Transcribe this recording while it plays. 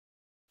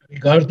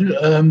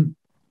Ricardo,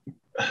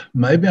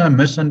 maybe I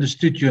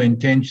misunderstood your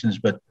intentions,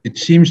 but it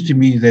seems to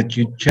me that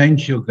you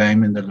changed your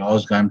game in the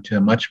last game to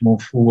a much more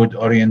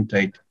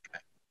forward-orientated.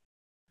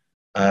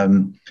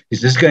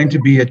 Is this going to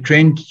be a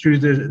trend through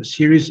the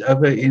series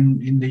over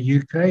in the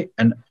UK?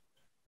 And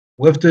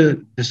with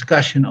the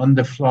discussion on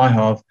the fly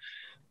half,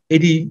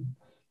 Eddie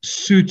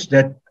suits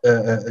that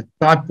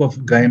type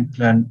of game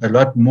plan a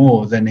lot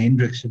more than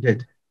Hendricks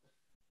did.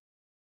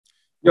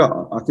 Yeah,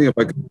 I think if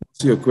I can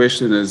answer your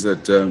question is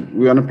that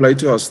we want to play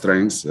to our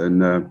strengths,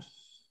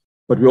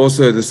 but we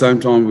also at the same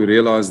time we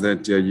realize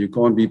that you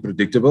can't be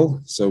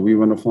predictable. So we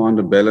want to find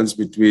a balance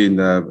between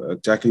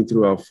attacking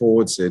through our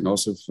forwards, and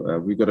also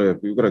we've got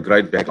a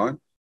great backline,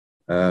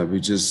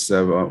 which is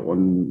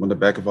on the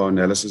back of our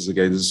analysis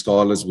against the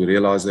Scarlets. We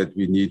realize that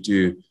we need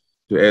to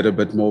add a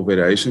bit more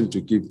variation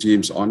to keep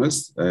teams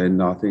honest,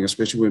 and I think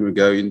especially when we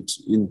go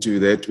into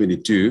their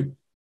 22.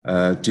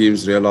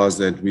 Teams realize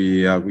that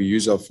we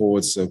use our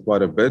forwards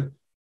quite a bit.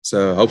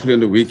 So hopefully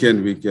on the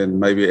weekend we can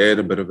maybe add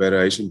a bit of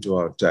variation to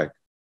our attack.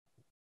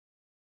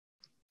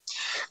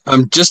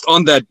 Just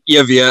on that,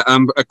 Javier,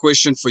 a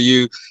question for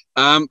you.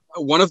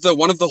 One of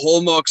the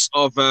hallmarks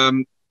of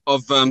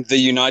the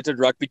United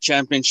Rugby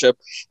Championship,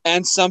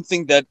 and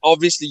something that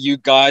obviously you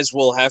guys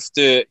will have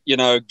to,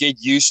 get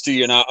used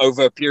to,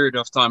 over a period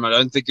of time. I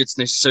don't think it's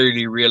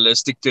necessarily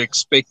realistic to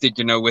expect it,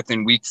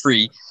 within week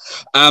 3.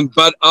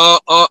 But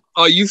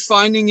are you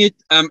finding it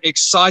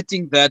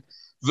exciting that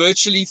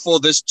virtually for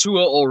this tour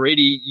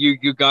already,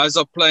 you guys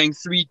are playing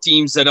 3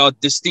 teams that are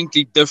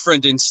distinctly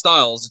different in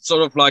styles? It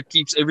sort of like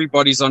keeps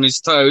everybody's on his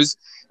toes.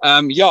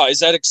 Is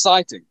that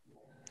exciting?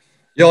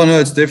 Yeah, no,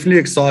 it's definitely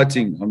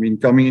exciting. I mean,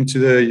 coming into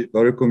the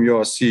Vodacom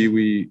URC,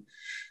 we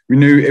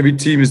knew every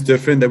team is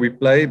different that we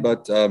play,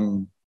 but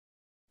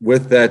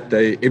with that,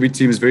 every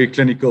team is very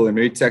clinical and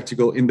very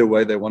tactical in the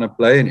way they want to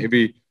play, and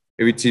every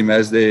team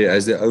has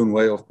their own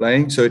way of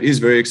playing. So it is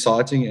very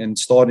exciting, and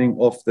starting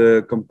off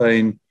the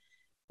campaign,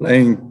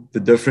 playing the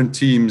different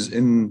teams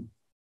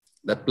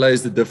that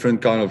plays the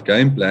different kind of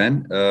game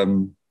plan,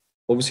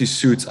 obviously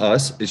suits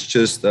us. It's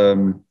just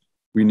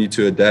we need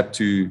to adapt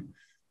to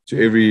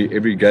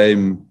every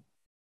game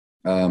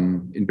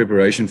in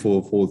preparation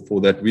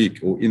for that week,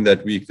 or in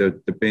that week.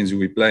 That depends who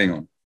we're playing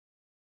on.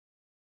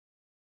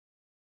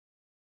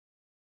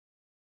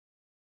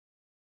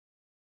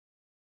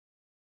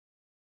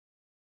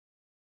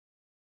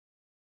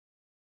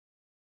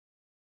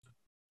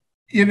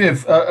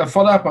 A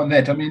follow-up on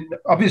that. I mean,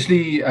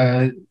 obviously,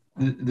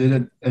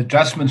 the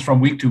adjustments from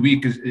week to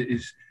week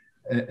is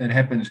it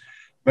happens.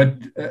 But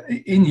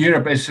in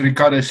Europe, as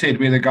Ricardo said,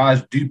 where the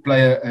guys do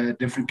play a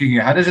different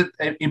kicking, how does it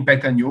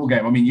impact on your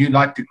game? I mean, you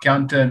like to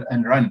counter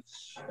and run.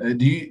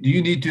 Do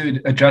you need to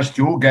adjust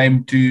your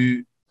game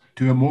to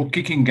a more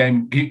kicking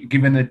game,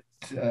 given that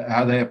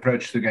how they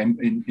approach the game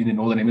in the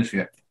Northern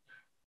Hemisphere?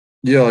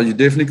 Yeah, you're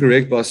definitely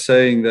correct by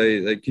saying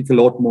they kick a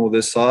lot more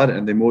this side,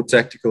 and they're more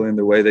tactical in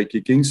the way they're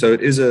kicking. So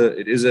it is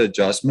an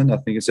adjustment. I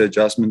think it's an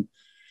adjustment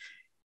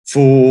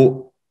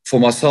for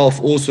myself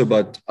also,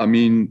 but I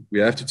mean, we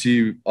have to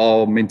see,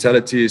 our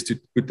mentality is to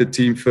put the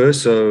team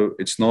first. So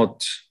it's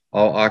not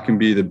how I can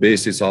be the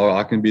best, it's how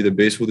I can be the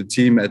best for the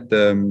team at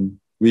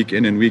week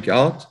in and week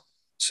out.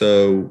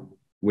 So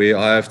where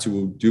I have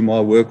to do my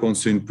work on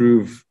to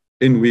improve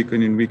in week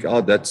in and week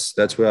out,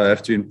 that's where I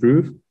have to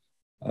improve.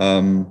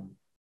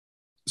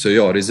 So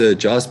yeah, it is an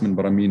adjustment,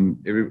 but I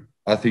mean,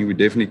 I think we're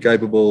definitely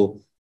capable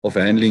of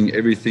handling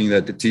everything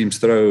that the teams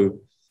throw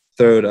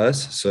at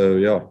us. So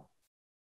yeah.